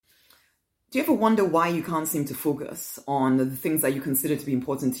Do you ever wonder why you can't seem to focus on the things that you consider to be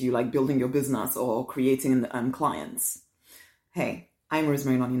important to you, like building your business or creating clients? Hey, I'm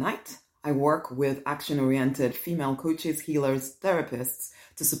Rosemary Lonnie Knight. I work with action-oriented female coaches, healers, therapists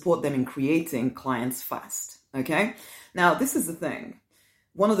to support them in creating clients fast. Okay? Now, this is the thing.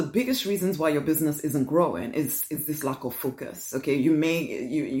 One of the biggest reasons why your business isn't growing is this lack of focus. Okay, you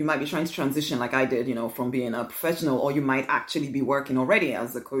might be trying to transition like I did, from being a professional, or you might actually be working already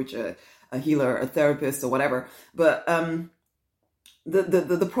as a coach, a healer, a therapist, or whatever. But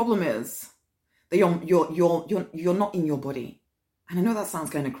the problem is that you're not in your body, and I know that sounds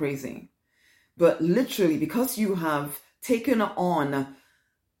kind of crazy, but literally because you have taken on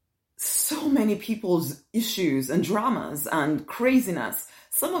so many people's issues and dramas and craziness.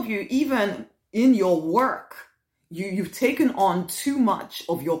 Some of you, even in your work, you've taken on too much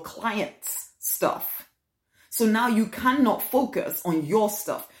of your clients' stuff. So now you cannot focus on your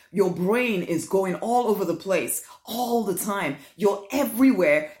stuff. Your brain is going all over the place all the time. You're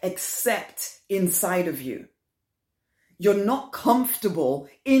everywhere except inside of you. You're not comfortable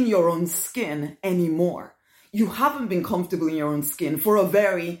in your own skin anymore. You haven't been comfortable in your own skin for a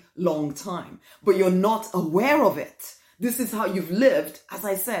very long time, but you're not aware of it. This is how you've lived, as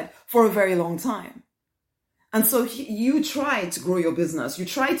I said, for a very long time. And so you try to grow your business. You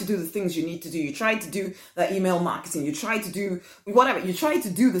try to do the things you need to do. You try to do the email marketing. You try to do whatever. You try to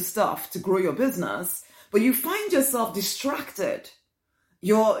do the stuff to grow your business, but you find yourself distracted.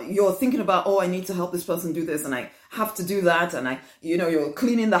 You're thinking about, I need to help this person do this, and I have to do that, and you're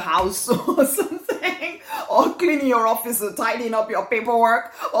cleaning the house or something, or cleaning your office or tidying up your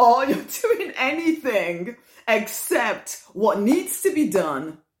paperwork, or you're doing anything except what needs to be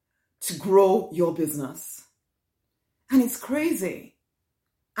done to grow your business. And it's crazy.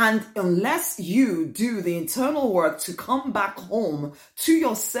 And unless you do the internal work to come back home to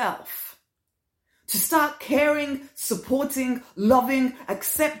yourself, to start caring, supporting, loving,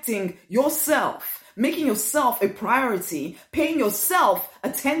 accepting yourself, making yourself a priority, paying yourself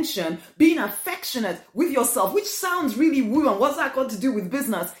attention, being affectionate with yourself, which sounds really woo, and what's that got to do with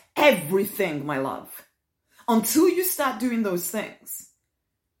business? Everything, my love. Until you start doing those things,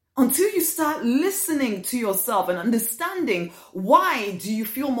 until you start listening to yourself and understanding why do you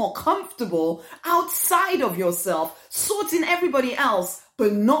feel more comfortable outside of yourself, sorting everybody else,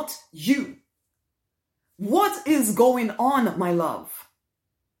 but not you. What is going on, my love?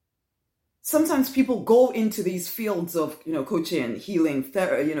 Sometimes people go into these fields of, coaching, healing,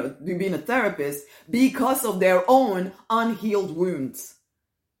 being a therapist because of their own unhealed wounds.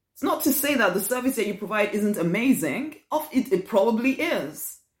 It's not to say that the service that you provide isn't amazing. It probably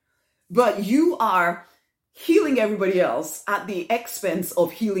is. But you are healing everybody else at the expense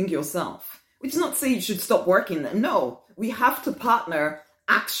of healing yourself. Which is not to say you should stop working. No, we have to partner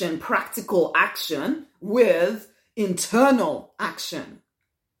action, practical action, with internal action.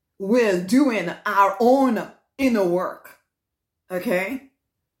 We're doing our own inner work. Okay?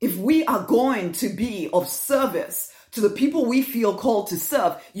 If we are going to be of service to the people we feel called to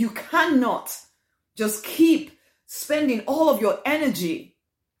serve, you cannot just keep spending all of your energy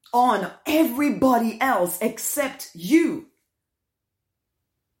on everybody else except you.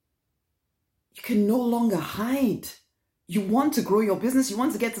 You can no longer hide. You want to grow your business, you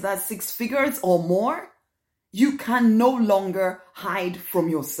want to get to that 6 figures or more, you can no longer hide from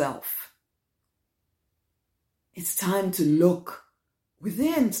yourself. It's time to look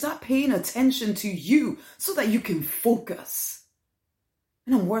within, start paying attention to you so that you can focus.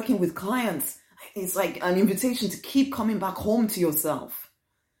 And I'm working with clients, it's like an invitation to keep coming back home to yourself.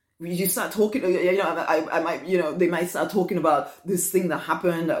 You start talking, they might start talking about this thing that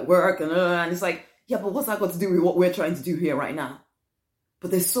happened at work, and it's like, yeah, but what's that got to do with what we're trying to do here right now?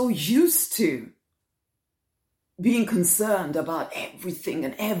 But they're so used to being concerned about everything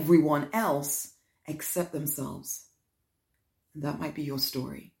and everyone else except themselves. And that might be your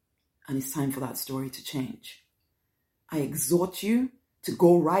story. And it's time for that story to change. I exhort you to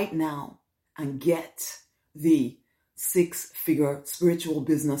go right now and get the 6-figure spiritual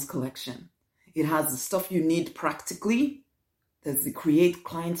business collection. It has the stuff you need practically. There's the Create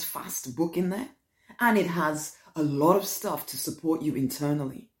Clients Fast book in there. And it has a lot of stuff to support you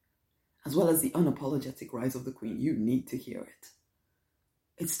internally, as well as the Unapologetic Rise of the Queen. You need to hear it.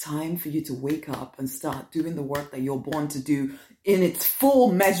 It's time for you to wake up and start doing the work that you're born to do in its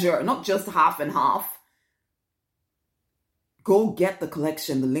full measure, not just half and half. Go get the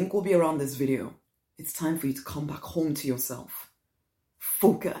collection. The link will be around this video. It's time for you to come back home to yourself.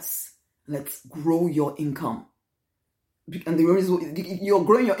 Focus. Let's grow your income. And the reason you're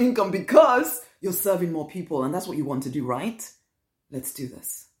growing your income because you're serving more people, and that's what you want to do, right? Let's do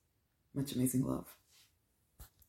this. Much amazing love.